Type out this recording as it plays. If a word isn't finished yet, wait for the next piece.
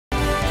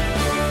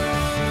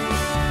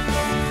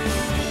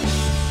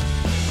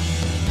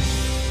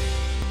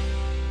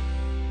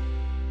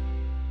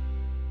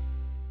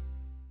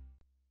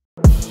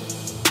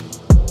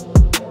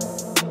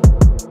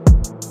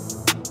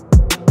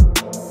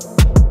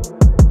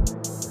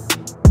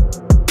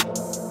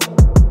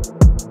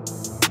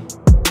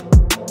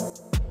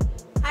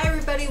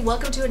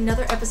welcome to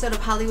another episode of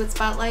Hollywood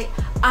Spotlight.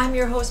 I'm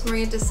your host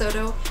Maria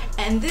DeSoto,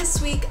 and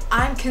this week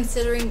I'm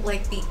considering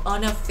like the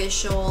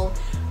unofficial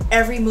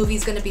every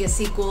movie's gonna be a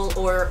sequel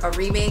or a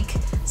remake.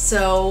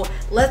 So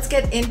let's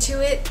get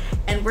into it,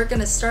 and we're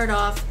gonna start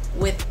off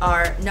with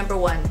our number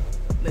one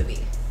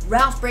movie,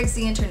 Ralph Breaks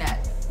the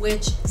Internet,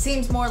 which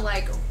seems more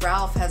like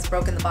Ralph has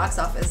broken the box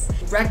office.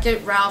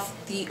 Wreck-It Ralph,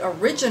 the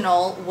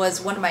original, was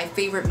one of my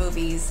favorite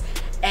movies,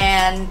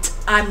 and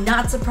I'm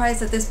not surprised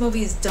that this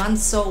movie is done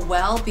so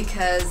well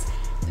because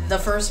the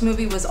first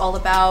movie was all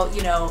about,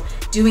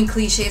 doing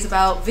cliches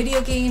about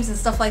video games and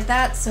stuff like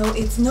that. So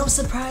it's no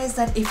surprise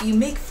that if you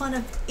make fun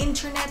of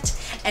internet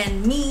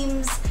and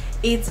memes,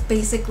 it's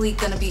basically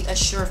gonna be a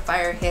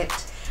surefire hit.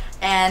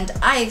 And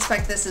I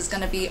expect this is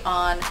gonna be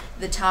on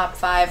the top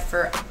 5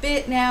 for a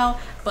bit now,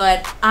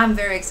 but I'm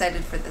very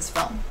excited for this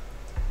film.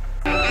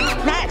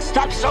 Matt,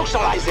 stop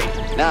socializing!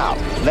 Now,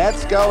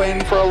 let's go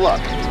in for a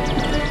look.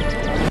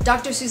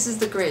 Dr. Seuss's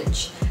The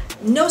Grinch.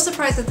 No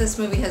surprise that this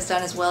movie has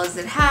done as well as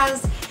it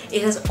has.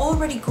 It has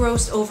already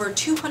grossed over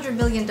 $200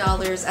 million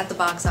at the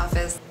box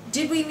office.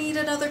 Did we need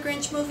another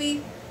Grinch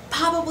movie?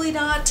 Probably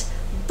not,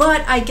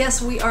 but I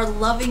guess we are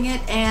loving it,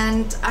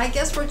 and I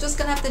guess we're just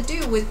gonna have to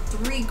do with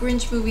 3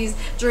 Grinch movies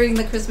during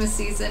the Christmas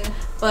season.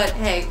 But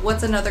hey,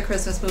 what's another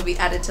Christmas movie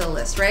added to the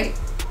list, right?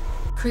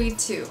 Creed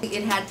 2.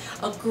 It had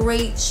a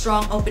great,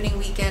 strong opening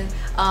weekend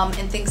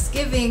and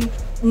Thanksgiving.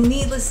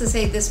 Needless to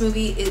say, this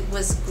movie, it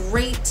was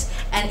great,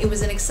 and it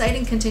was an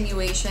exciting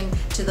continuation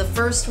to the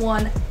first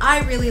one.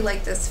 I really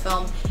like this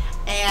film,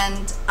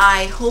 and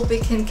I hope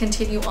it can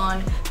continue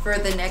on for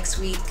the next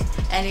week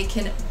and it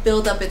can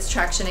build up its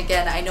traction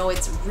again. I know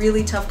it's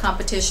really tough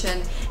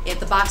competition at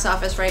the box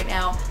office right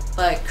now,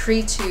 but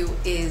Creed 2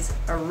 is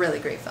a really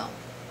great film.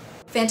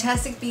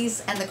 Fantastic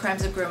Beasts and the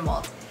Crimes of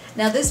Grindelwald.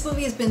 Now, this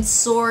movie has been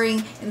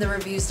soaring in the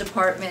reviews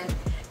department,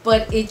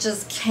 but it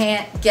just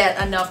can't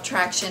get enough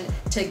traction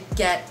to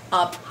get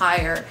up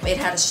higher. It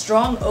had a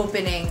strong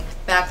opening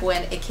back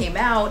when it came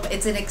out.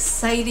 It's an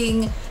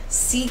exciting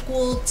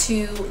sequel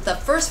to the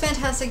first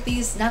Fantastic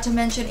Beasts. Not to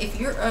mention, if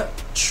you're a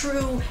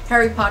true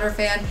Harry Potter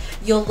fan,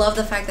 you'll love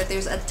the fact that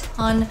there's a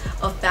ton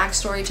of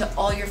backstory to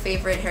all your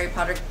favorite Harry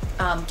Potter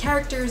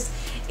characters.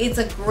 It's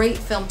a great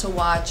film to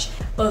watch.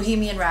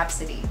 Bohemian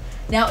Rhapsody.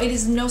 Now, it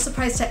is no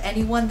surprise to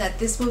anyone that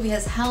this movie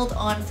has held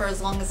on for as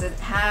long as it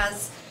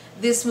has.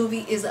 This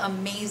movie is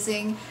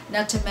amazing,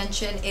 not to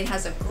mention it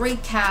has a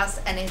great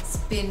cast, and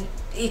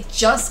it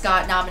just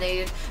got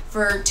nominated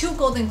for 2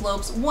 Golden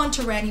Globes, 1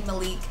 to Rami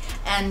Malek,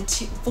 and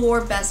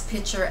 4 Best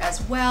Picture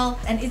as well.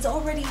 And it's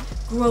already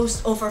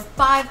grossed over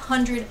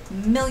 $500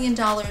 million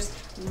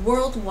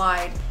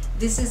worldwide.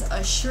 This is a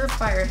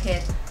surefire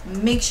hit.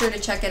 Make sure to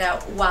check it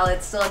out while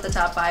it's still at the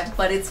top 5,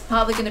 but it's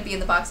probably going to be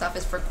in the box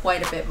office for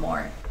quite a bit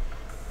more.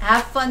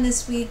 Have fun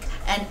this week,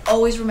 and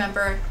always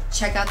remember,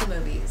 check out the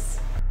movies.